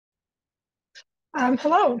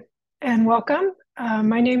Hello and welcome.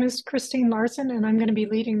 My name is Christine Larson, and I'm going to be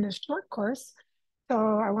leading this short course. So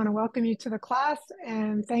I want to welcome you to the class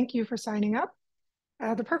and thank you for signing up.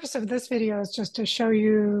 The purpose of this video is just to show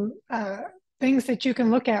you things that you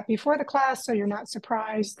can look at before the class so you're not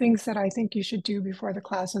surprised, things that I think you should do before the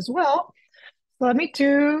class as well. Let me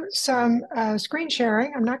do some screen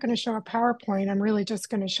sharing. I'm not going to show a PowerPoint. I'm really just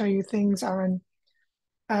going to show you things on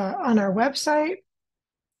our website.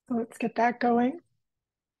 So let's get that going.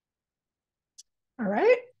 All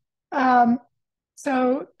right. Um,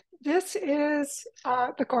 so this is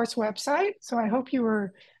the course website. So I hope you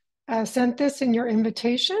were sent this in your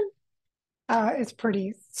invitation. It's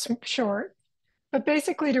pretty short, but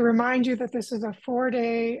basically to remind you that this is a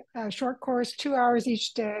 4-day short course, 2 hours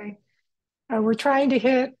each day. We're trying to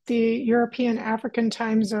hit the European African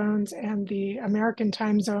time zones and the American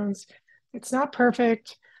time zones. It's not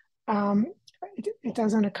perfect. Um, it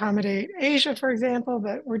doesn't accommodate Asia, for example,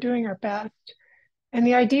 but we're doing our best. And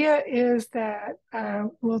the idea is that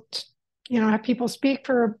we'll, have people speak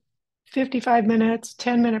for 55 minutes,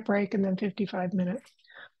 10-minute break, and then 55 minutes.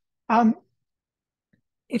 Um,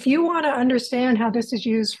 if you want to understand how this is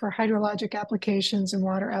used for hydrologic applications and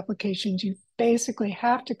water applications, you basically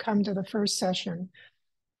have to come to the first session,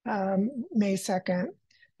 May 2nd.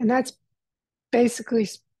 And that's basically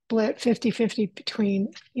split 50-50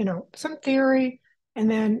 between, some theory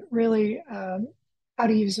and then really how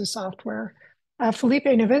to use the software. Felipe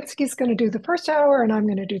Novinsky is going to do the first hour, and I'm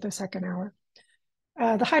going to do the second hour.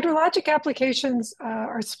 The hydrologic applications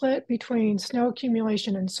are split between snow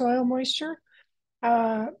accumulation and soil moisture.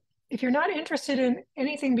 Uh, if you're not interested in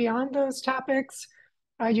anything beyond those topics,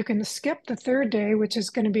 you can skip the third day, which is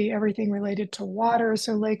going to be everything related to water,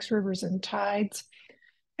 so lakes, rivers, and tides.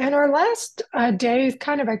 And our last day is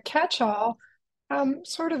kind of a catch-all,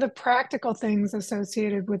 sort of the practical things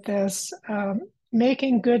associated with this,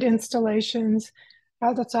 making good installations,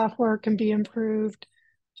 how the software can be improved,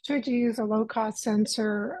 should you use a low-cost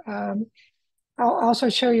sensor. I'll also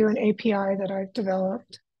show you an API that I've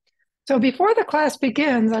developed. So before the class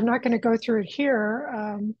begins, I'm not going to go through it here,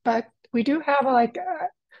 but we do have a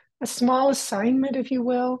small assignment, if you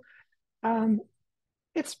will. Um,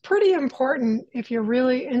 it's pretty important if you're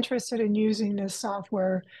really interested in using this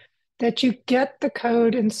software that you get the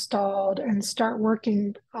code installed and start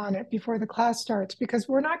working on it before the class starts, because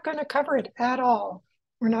we're not going to cover it at all.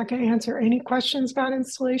 We're not going to answer any questions about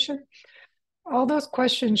installation. All those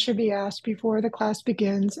questions should be asked before the class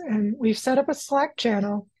begins. And we've set up a Slack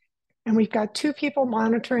channel, and we've got 2 people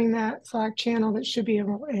monitoring that Slack channel that should be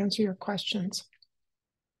able to answer your questions.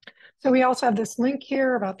 So we also have this link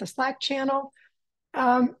here about the Slack channel.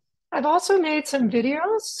 I've also made some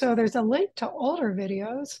videos. So there's a link to older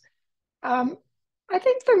videos. I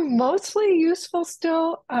think they're mostly useful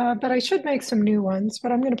still, but I should make some new ones.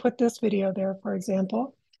 But I'm going to put this video there, for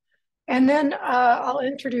example. And then I'll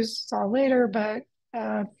introduce this all later, but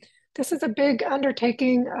this is a big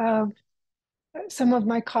undertaking of some of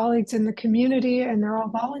my colleagues in the community, and they're all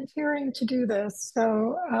volunteering to do this.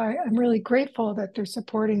 So I'm really grateful that they're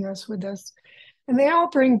supporting us with this. And they all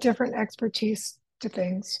bring different expertise to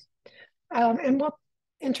things. And we'll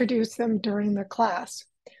introduce them during the class.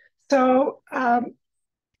 So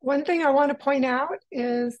one thing I want to point out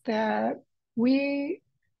is that we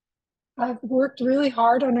have worked really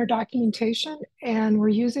hard on our documentation, and we're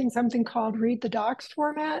using something called Read the Docs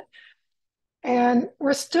format. And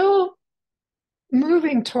we're still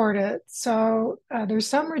moving toward it. So there's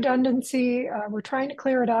some redundancy. We're trying to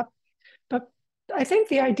clear it up. But I think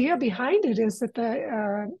the idea behind it is that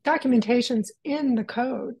the documentation's in the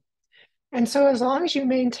code. And so as long as you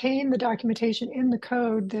maintain the documentation in the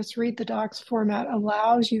code, this Read the Docs format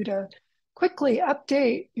allows you to quickly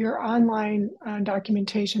update your online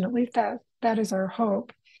documentation. At least that is our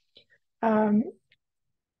hope.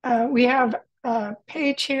 We have a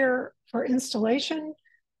page here for installation.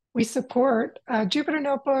 We support Jupyter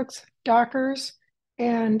notebooks, Dockers,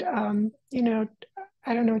 and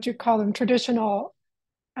I don't know what you call them, traditional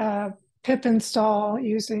pip install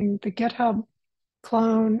using the GitHub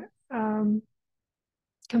clone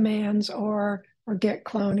commands or git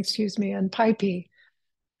clone, excuse me, and pipey.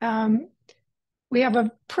 We have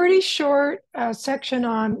a pretty short section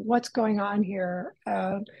on what's going on here.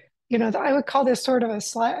 I would call this sort of a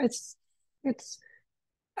slide. It's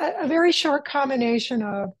a very short combination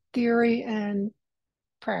of theory and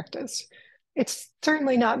practice. It's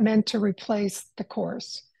certainly not meant to replace the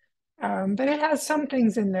course, but it has some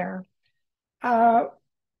things in there.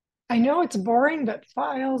 I know it's boring, but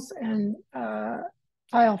files and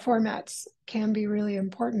file formats can be really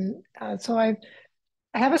important. So I've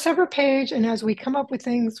I have a separate page, and as we come up with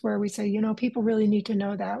things where we say, people really need to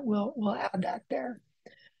know that, we'll add that there.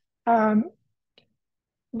 Um,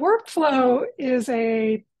 Workflow is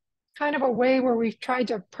a kind of a way where we've tried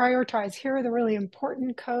to prioritize. Here are the really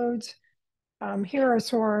important codes. Here are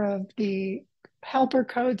sort of the helper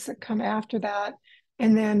codes that come after that,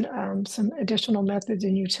 and then some additional methods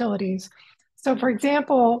and utilities. So for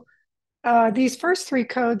example, these first three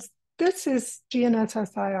codes, this is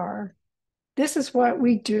GNSS IR. This is what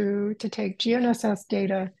we do to take GNSS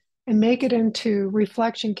data and make it into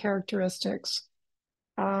reflection characteristics.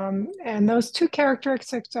 And those two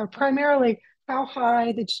characteristics are primarily how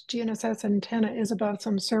high the GNSS antenna is above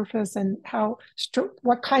some surface and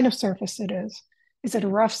what kind of surface it is. Is it a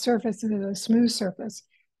rough surface? Is it a smooth surface?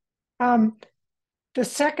 Um, the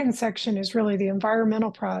second section is really the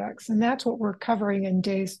environmental products, and that's what we're covering in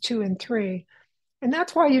days 2 and 3. And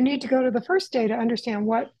that's why you need to go to the first day to understand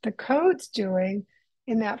what the code's doing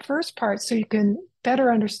in that first part so you can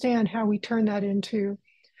better understand how we turn that into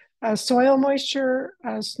soil moisture,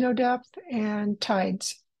 snow depth, and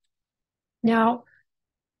tides. Now,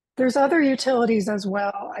 there's other utilities as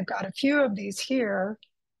well. I've got a few of these here,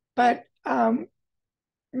 but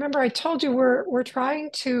remember I told you we're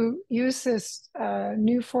trying to use this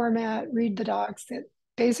new format, read the docs, that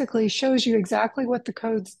basically shows you exactly what the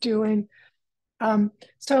code's doing.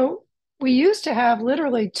 So we used to have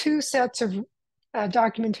literally two sets of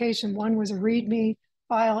documentation. One was a README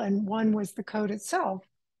file and one was the code itself.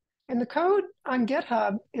 And the code on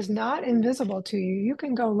GitHub is not invisible to you. You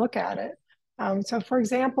can go look at it. So for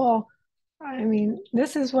example, I mean,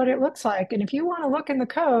 this is what it looks like. And if you want to look in the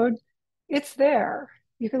code, it's there.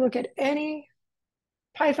 You can look at any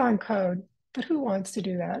Python code, but who wants to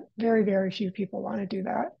do that? Very, very few people want to do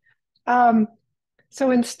that.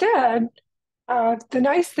 So instead, the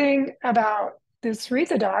nice thing about this read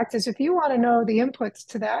the docs is if you want to know the inputs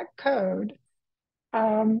to that code,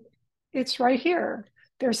 it's right here.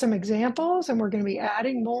 There's some examples, and we're going to be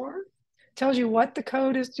adding more. It tells you what the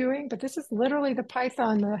code is doing, but this is literally the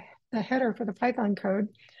Python, the header for the Python code.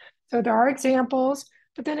 So there are examples,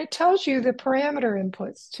 but then it tells you the parameter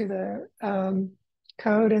inputs to the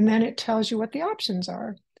code, and then it tells you what the options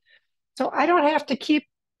are. So I don't have to keep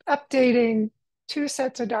updating two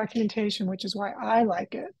sets of documentation, which is why I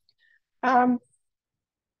like it.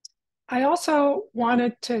 I also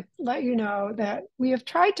wanted to let you know that we have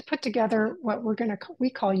tried to put together what we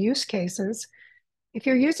call use cases. If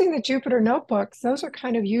you're using the Jupyter notebooks, those are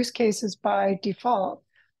kind of use cases by default.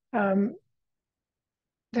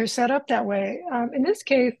 They're set up that way. In this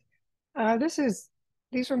case,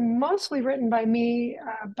 these were mostly written by me,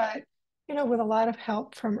 but with a lot of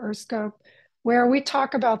help from Erscope, where we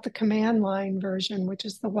talk about the command line version, which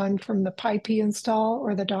is the one from the PyP install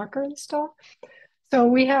or the Docker install. So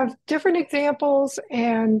we have different examples,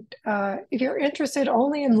 and if you're interested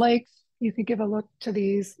only in lakes, you could give a look to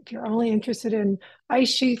these. If you're only interested in ice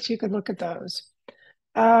sheets, you could look at those.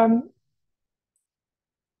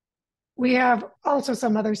 We have also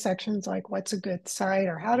some other sections like what's a good site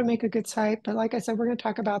or how to make a good site. But like I said, we're going to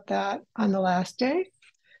talk about that on the last day.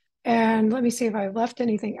 And let me see if I left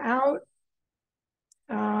anything out.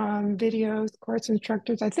 Videos, course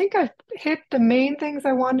instructors. I think I've hit the main things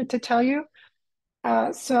I wanted to tell you.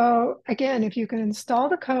 So again, if you can install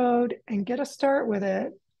the code and get a start with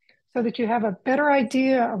it so that you have a better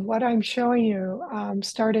idea of what I'm showing you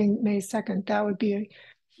starting May 2nd, that would be a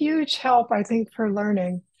huge help, I think, for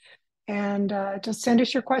learning. And just send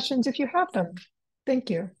us your questions if you have them. Thank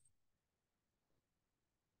you.